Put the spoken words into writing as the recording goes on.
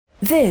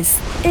This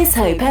is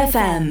Hope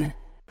FM.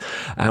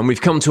 And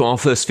we've come to our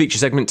first feature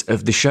segment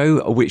of the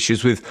show, which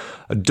is with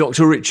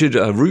Dr. Richard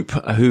Roop,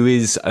 who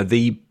is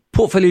the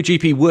Portfolio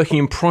GP working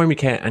in primary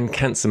care and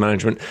cancer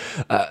management.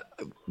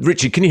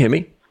 Richard, can you hear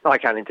me? I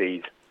can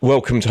indeed.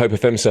 Welcome to Hope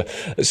FM, sir.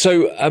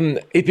 So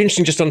it'd be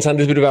interesting just to understand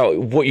a little bit about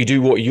what you do,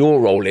 what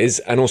your role is,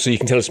 and also you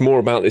can tell us more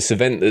about this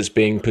event that's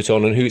being put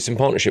on and who it's in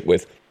partnership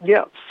with.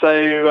 Yeah,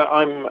 so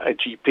I'm a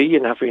GP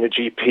and have been a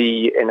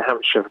GP in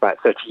Hampshire for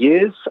about 30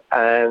 years,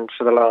 and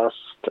for the last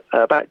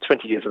about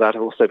 20 years of that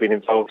I've also been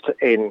involved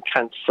in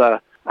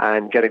cancer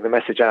and getting the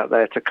message out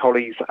there to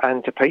colleagues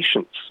and to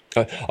patients.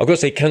 I've got to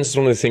say, cancer is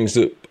one of the things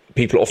that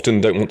people often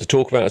don't want to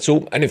talk about at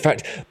all. And in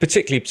fact,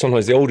 particularly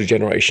sometimes the older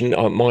generation,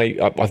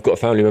 I've got a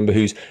family member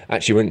who's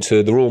actually went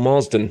to the Royal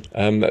Marsden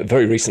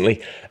very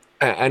recently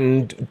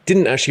and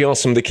didn't actually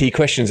ask some of the key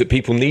questions that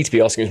people need to be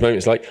asking at this moment.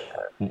 It's like,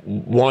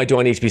 why do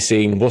I need to be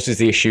seen? What is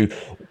the issue?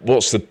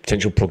 What's the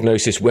potential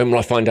prognosis? When will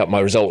I find out my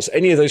results?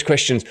 Any of those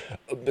questions,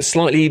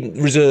 slightly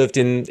reserved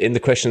in the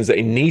questions that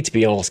you need to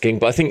be asking.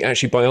 But I think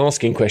actually by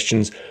asking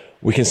questions,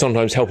 we can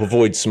sometimes help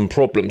avoid some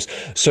problems.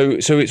 So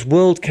it's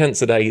World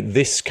Cancer Day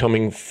this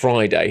coming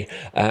Friday,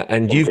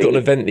 and you've got an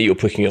event that you're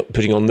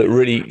putting on that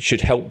really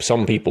should help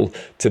some people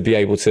to be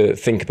able to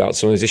think about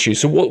some of those issues.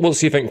 So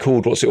what's the event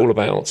called? What's it all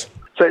about?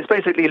 So it's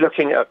basically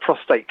looking at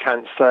prostate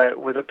cancer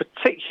with a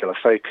particular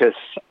focus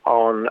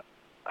on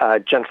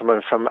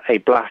gentlemen from a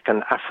Black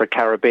and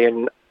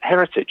Afro-Caribbean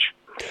heritage.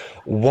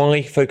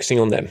 Why focusing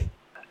on them?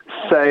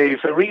 So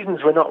for reasons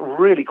we're not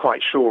really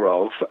quite sure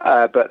of,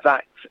 but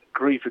that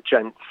group of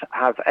gents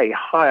have a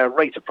higher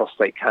rate of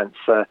prostate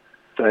cancer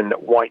than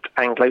white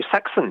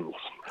Anglo-Saxons.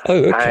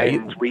 Oh, okay.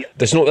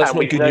 That's not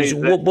good news.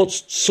 What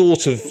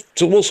sort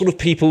of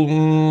people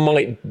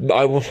might?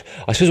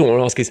 I suppose what I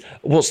want to ask is,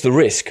 what's the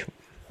risk?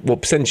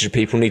 What percentage of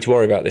people need to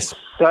worry about this?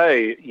 So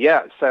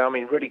I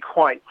mean, really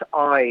quite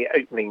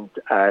eye-opening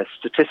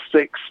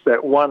statistics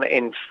that 1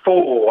 in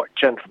 4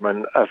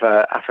 gentlemen of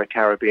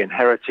Afro-Caribbean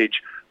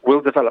heritage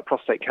will develop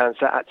prostate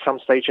cancer at some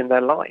stage in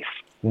their life.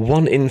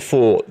 1 in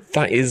 4.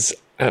 That is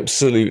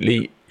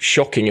absolutely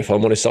shocking, if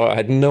I'm honest. I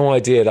had no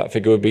idea that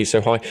figure would be so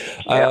high.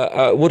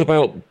 Yeah. What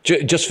about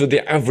just for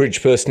the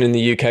average person in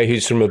the UK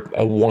who's from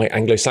a white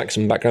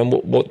Anglo-Saxon background?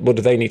 What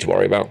do they need to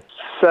worry about?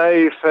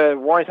 So for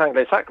white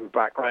Anglo-Saxon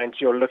background,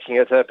 you're looking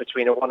at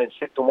between a 1 in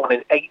 6 and 1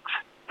 in 8.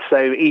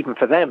 So even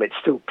for them, it's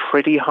still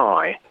pretty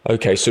high.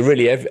 Okay, so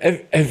really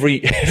every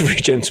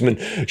gentleman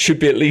should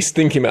be at least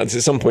thinking about this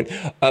at some point.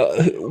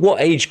 What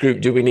age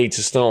group do we need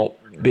to start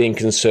being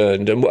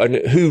concerned, and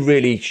who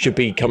really should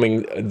be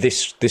coming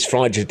this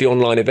Friday to the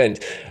online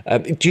event?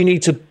 Do you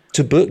need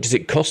to book? Does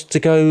it cost to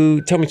go?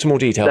 Tell me some more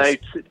details. No,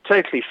 it's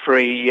totally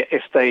free.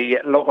 If they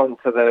log on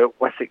to the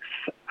Wessex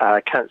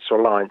Cancer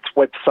Alliance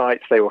website,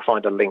 they will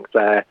find a link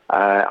there.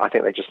 I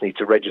think they just need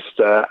to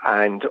register,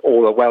 and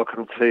all are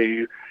welcome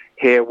to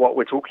hear what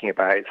we're talking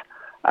about.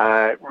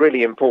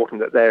 Really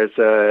important that there's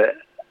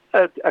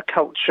a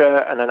culture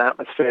and an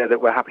atmosphere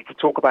that we're happy to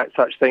talk about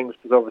such things,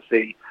 because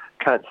obviously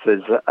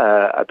cancer's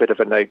a bit of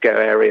a no-go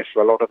area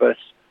for a lot of us.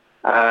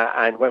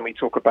 And when we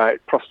talk about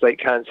prostate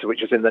cancer,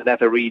 which is in the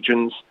nether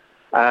regions,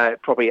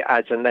 it probably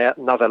adds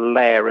another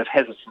layer of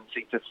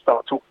hesitancy to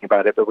start talking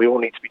about it, but we all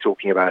need to be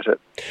talking about it.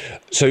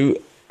 So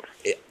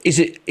is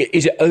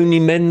it only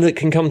men that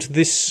can come to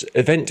this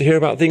event to hear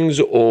about things,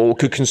 or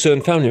could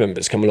concerned family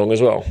members come along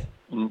as well?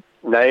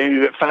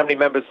 No, family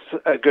members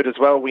are good as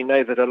well. We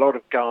know that a lot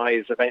of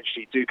guys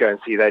eventually do go and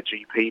see their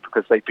GP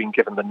because they've been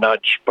given the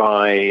nudge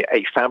by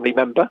a family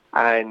member.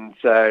 And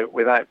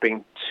without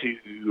being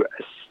too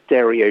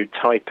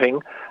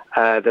stereotyping,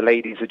 the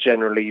ladies are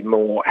generally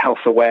more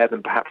health aware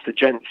than perhaps the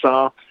gents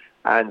are.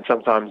 And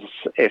sometimes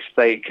if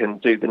they can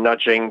do the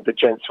nudging, the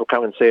gents will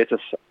come and see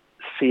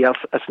us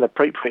at an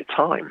appropriate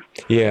time.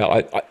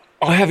 Yeah,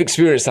 I have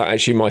experienced that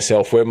actually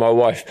myself, where my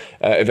wife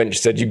eventually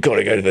said, you've got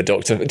to go to the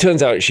doctor. It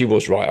turns out she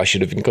was right. I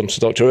should have gone to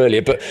the doctor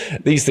earlier, but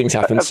these things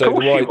happen. So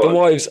the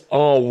wives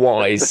are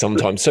wise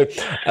sometimes. So,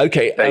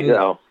 okay.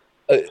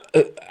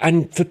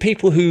 And for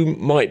people who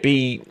might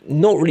be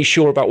not really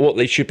sure about what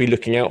they should be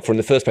looking out for in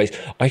the first place,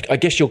 I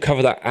guess you'll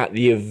cover that at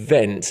the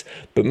event.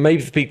 But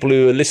maybe for people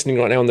who are listening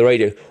right now on the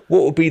radio,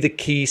 what would be the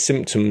key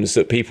symptoms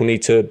that people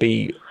need to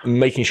be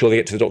making sure they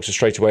get to the doctor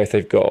straight away if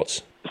they've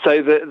got?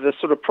 So the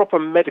sort of proper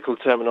medical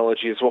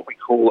terminology is what we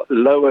call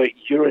lower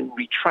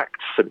urinary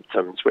tract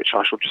symptoms, which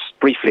I shall just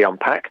briefly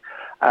unpack.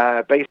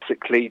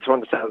 Basically, to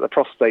understand that the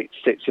prostate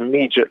sits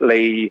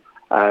immediately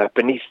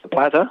beneath the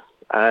bladder,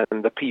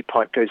 and the pee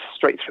pipe goes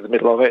straight through the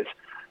middle of it.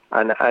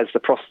 And as the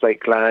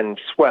prostate gland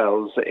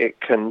swells,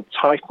 it can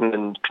tighten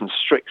and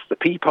constricts the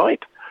pee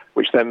pipe,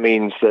 which then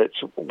means that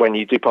when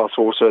you do pass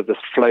water, the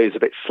flow is a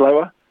bit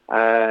slower.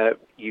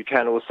 You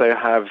can also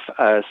have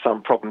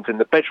some problems in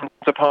the bedroom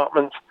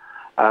department.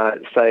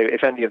 So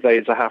if any of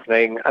those are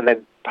happening, and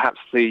then perhaps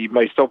the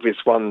most obvious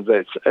one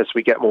that as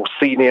we get more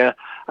senior,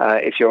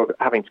 if you're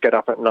having to get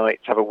up at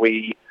night to have a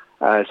wee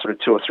sort of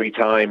 2 or 3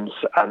 times,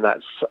 and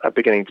that's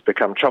beginning to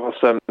become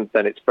troublesome,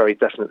 then it's very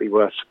definitely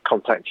worth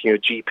contacting your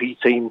GP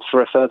team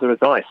for a further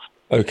advice.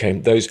 Okay,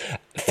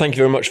 thank you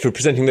very much for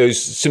presenting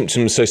those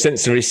symptoms so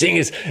sensitively, seeing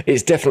as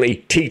it's definitely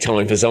tea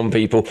time for some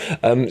people.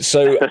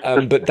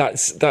 But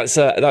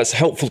that's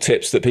helpful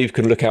tips that people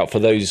can look out for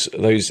those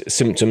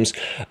symptoms.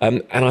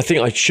 And I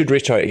think I should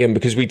reiterate again,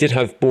 because we did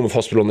have Bournemouth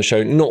Hospital on the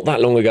show not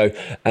that long ago,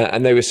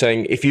 and they were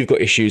saying if you've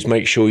got issues,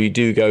 make sure you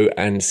do go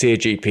and see a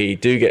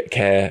GP, do get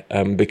care,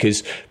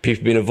 because people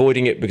have been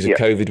avoiding it because of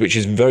COVID, which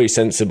is very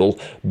sensible.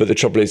 But the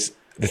trouble is,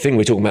 the thing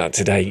we're talking about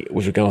today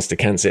with regards to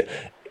cancer,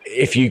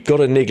 if you've got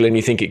a niggle and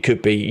you think it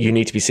could be, you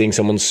need to be seeing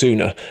someone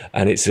sooner,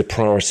 and it's a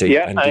priority.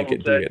 And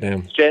do it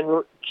now.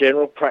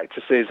 General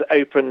practices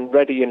open,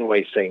 ready and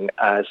waiting.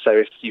 So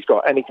if you've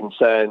got any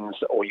concerns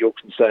or you're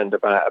concerned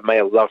about a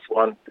male loved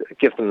one,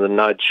 give them the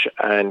nudge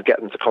and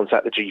get them to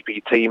contact the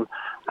GP team,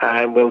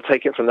 and we'll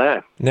take it from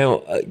there.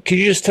 Now, could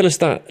you just tell us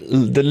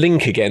the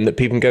link again that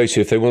people can go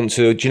to if they want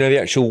to? Do you know the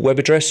actual web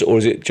address, or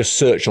is it just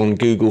search on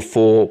Google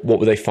for what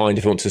would they find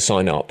if they want to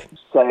sign up?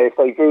 So if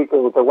they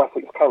Google the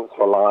Wessex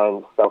Cancer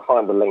Alliance, they'll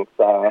find the link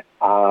there.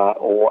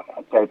 Or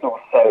there's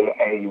also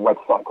a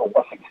website called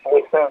Wessex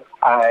Voices,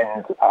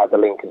 and the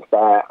link is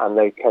there, and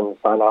they can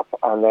sign up,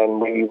 and then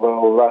we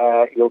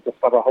will. You'll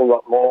discover a whole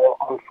lot more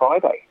on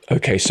Friday.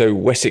 Okay, so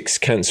Wessex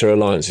Cancer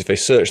Alliance. If they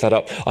search that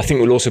up, I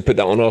think we'll also put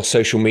that on our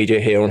social media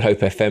here on Hope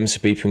FM, so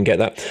people can get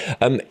that.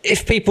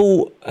 If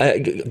people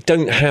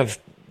don't have,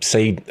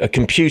 say, a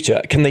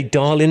computer, can they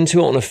dial into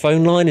it on a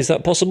phone line? Is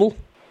that possible?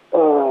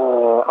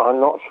 I'm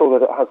not sure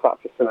that it has that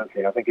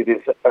facility. I think it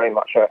is very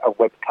much a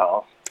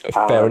webcast.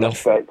 Fair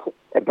enough.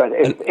 But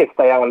if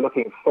they are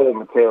looking for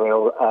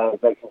material,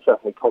 they can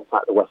certainly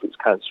contact the Wessex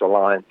Cancer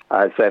Alliance.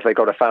 So if they've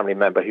got a family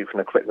member who can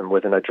equip them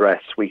with an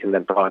address, we can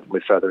then provide them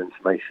with further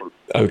information.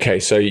 Okay,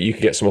 so you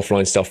can get some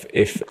offline stuff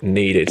if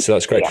needed. So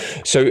that's great.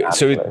 Yeah,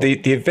 so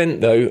the event,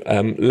 though,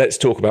 let's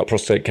talk about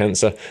prostate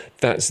cancer.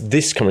 That's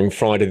this coming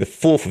Friday, the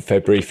 4th of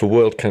February, for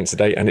World Cancer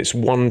Day, and it's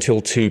 1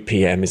 till 2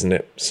 p.m, isn't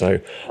it? So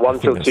 1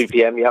 till 2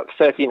 p.m,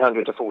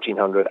 1300 to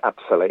 1400,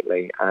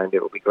 absolutely. And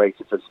it will be great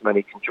if as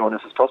many can join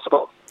us as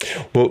possible.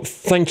 Well,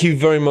 thank you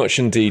very much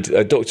indeed,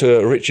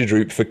 Dr. Richard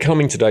Roop, for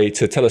coming today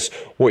to tell us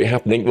what's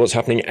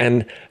happening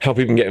and how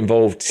people can get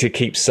involved to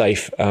keep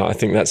safe. I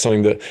think that's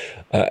something that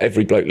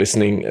every bloke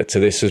listening to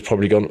this has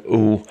probably gone,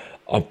 ooh,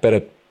 I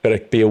better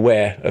be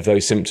aware of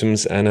those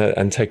symptoms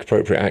and take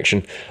appropriate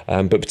action.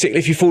 But particularly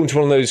if you fall into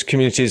one of those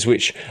communities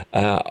which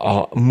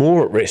are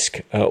more at risk,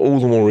 all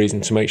the more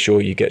reason to make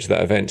sure you get to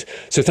that event.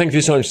 So thank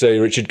you for your time today,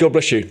 Richard. God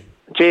bless you.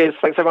 Cheers.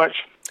 Thanks so much.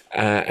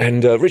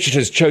 And Richard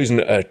has chosen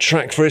a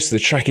track for us. The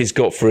track he's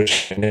got for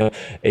us now,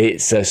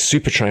 it's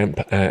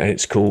Supertramp, and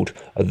it's called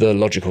The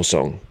Logical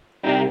Song.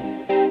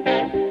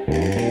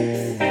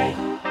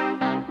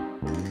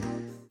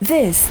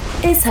 This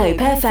is Hope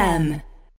FM.